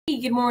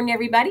good morning,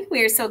 everybody.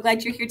 We are so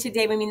glad you're here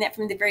today. We mean that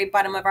from the very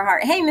bottom of our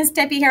heart. Hey, Miss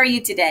Teppy, how are you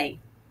today?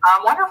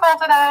 I'm wonderful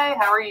today.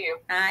 How are you?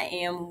 I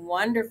am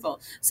wonderful.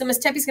 So Miss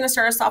Teppy's going to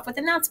start us off with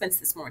announcements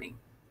this morning.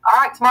 All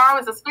right,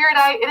 tomorrow is a Spirit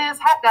Day. It is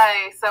Hat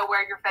Day, so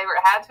wear your favorite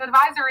hat to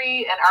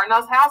advisory and earn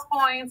those house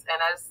points. And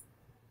as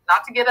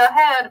not to get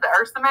ahead, but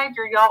Ursa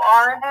Major, y'all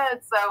are ahead.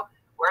 So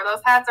wear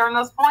those hats, earn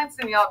those points,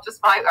 and y'all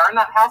just might earn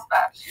that house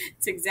bash.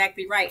 That's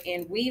exactly right,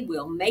 and we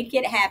will make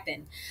it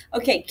happen.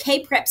 Okay,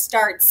 K-Prep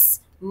starts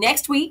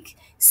next week.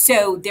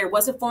 So there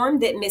was a form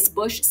that Miss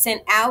Bush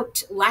sent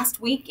out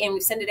last week, and we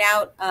sent it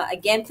out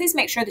again. Please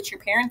make sure that your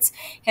parents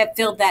have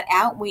filled that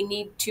out. We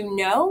need to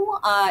know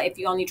if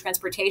you all need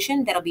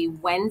transportation. That'll be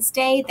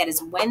Wednesday. That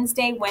is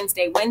Wednesday.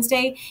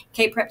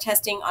 K-Prep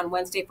testing on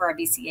Wednesday for our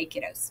BCA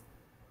kiddos.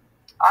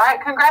 All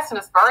right, congrats to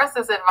Miss Burris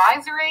as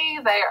advisory.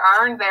 They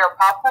earned their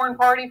popcorn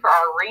party for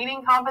our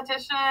reading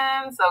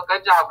competition. So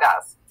good job,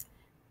 guys.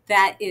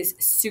 That is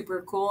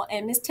super cool.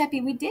 And Miss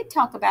Teppy, we did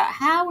talk about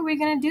how are we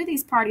going to do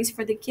these parties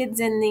for the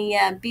kids in the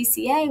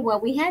BCA. Well,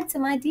 we had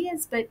some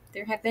ideas, but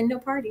there have been no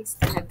parties.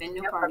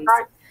 Parties.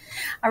 Right.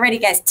 Alrighty,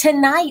 guys.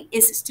 Tonight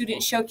is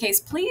Student Showcase.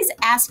 Please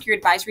ask your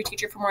advisory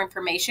teacher for more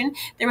information.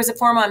 There was a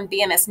form on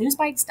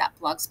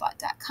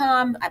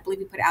bmsnewsbites.blogspot.com. I believe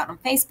we put it out on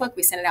Facebook.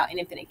 We sent it out in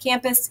Infinite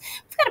Campus.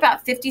 We've got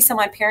about 50 some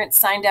odd parents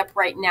signed up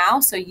right now.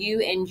 So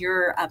you and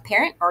your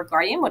parent or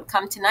guardian would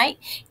come tonight.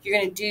 You're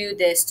going to do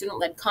the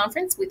student-led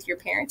conference with your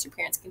parents. Your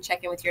parents can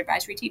check in with your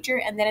advisory teacher.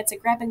 And then it's a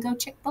grab-and-go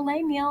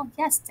Chick-fil-A meal.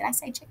 Yes, did I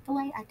say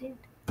Chick-fil-A? I did.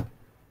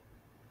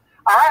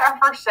 All right, our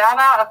first shout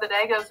out of the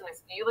day goes to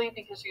Miss Bewley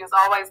because she is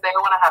always there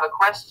when I have a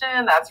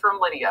question. That's from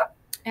Lydia.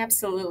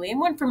 Absolutely. And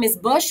one for Miss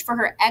Bush for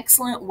her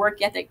excellent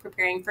work ethic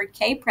preparing for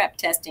K-Prep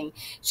testing.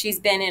 She's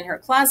been in her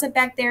closet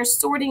back there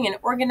sorting and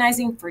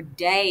organizing for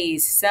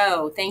days.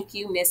 So thank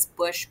you, Miss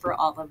Bush, for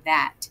all of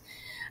that.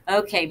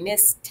 Okay,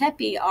 Miss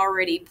Teppy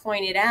already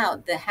pointed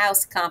out the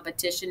house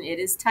competition. It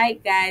is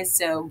tight, guys.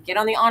 So get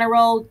on the honor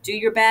roll, do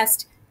your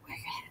best, wear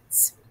your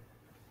hats.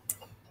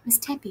 Miss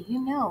Teppy, you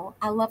know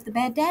I love the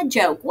bad dad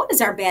joke. What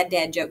is our bad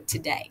dad joke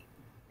today?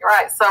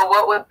 Right, so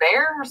what would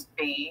bears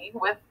be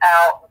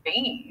without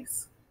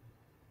bees?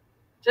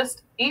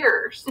 Just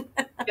ears.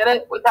 Get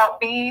it? Without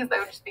bees, they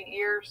would just be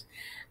ears.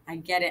 I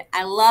get it.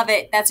 I love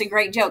it. That's a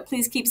great joke.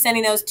 Please keep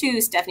sending those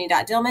to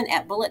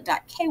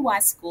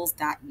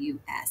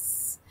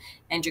stephanie.dillman@bullet.kyschools.us.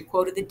 And your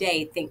quote of the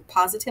day, think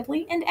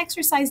positively and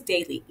exercise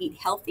daily. Eat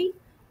healthy,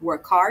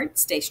 work hard,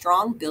 stay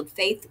strong, build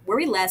faith,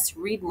 worry less,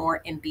 read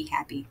more, and be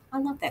happy. I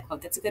love that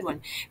quote. That's a good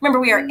one. Remember,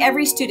 we are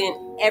every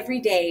student, every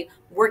day,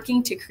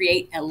 working to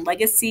create a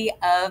legacy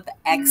of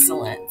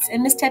excellence.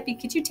 And Miss Teppy,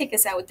 could you take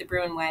us out with the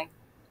Bruin way?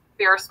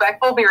 Be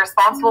respectful, be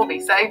responsible, be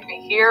safe, be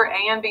here,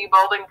 and be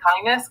bold in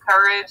kindness,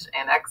 courage,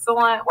 and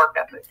excellent work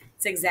ethic.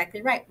 That's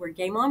exactly right. We're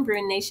game on,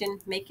 Bruin Nation.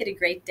 Make it a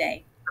great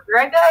day. Have a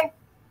great day.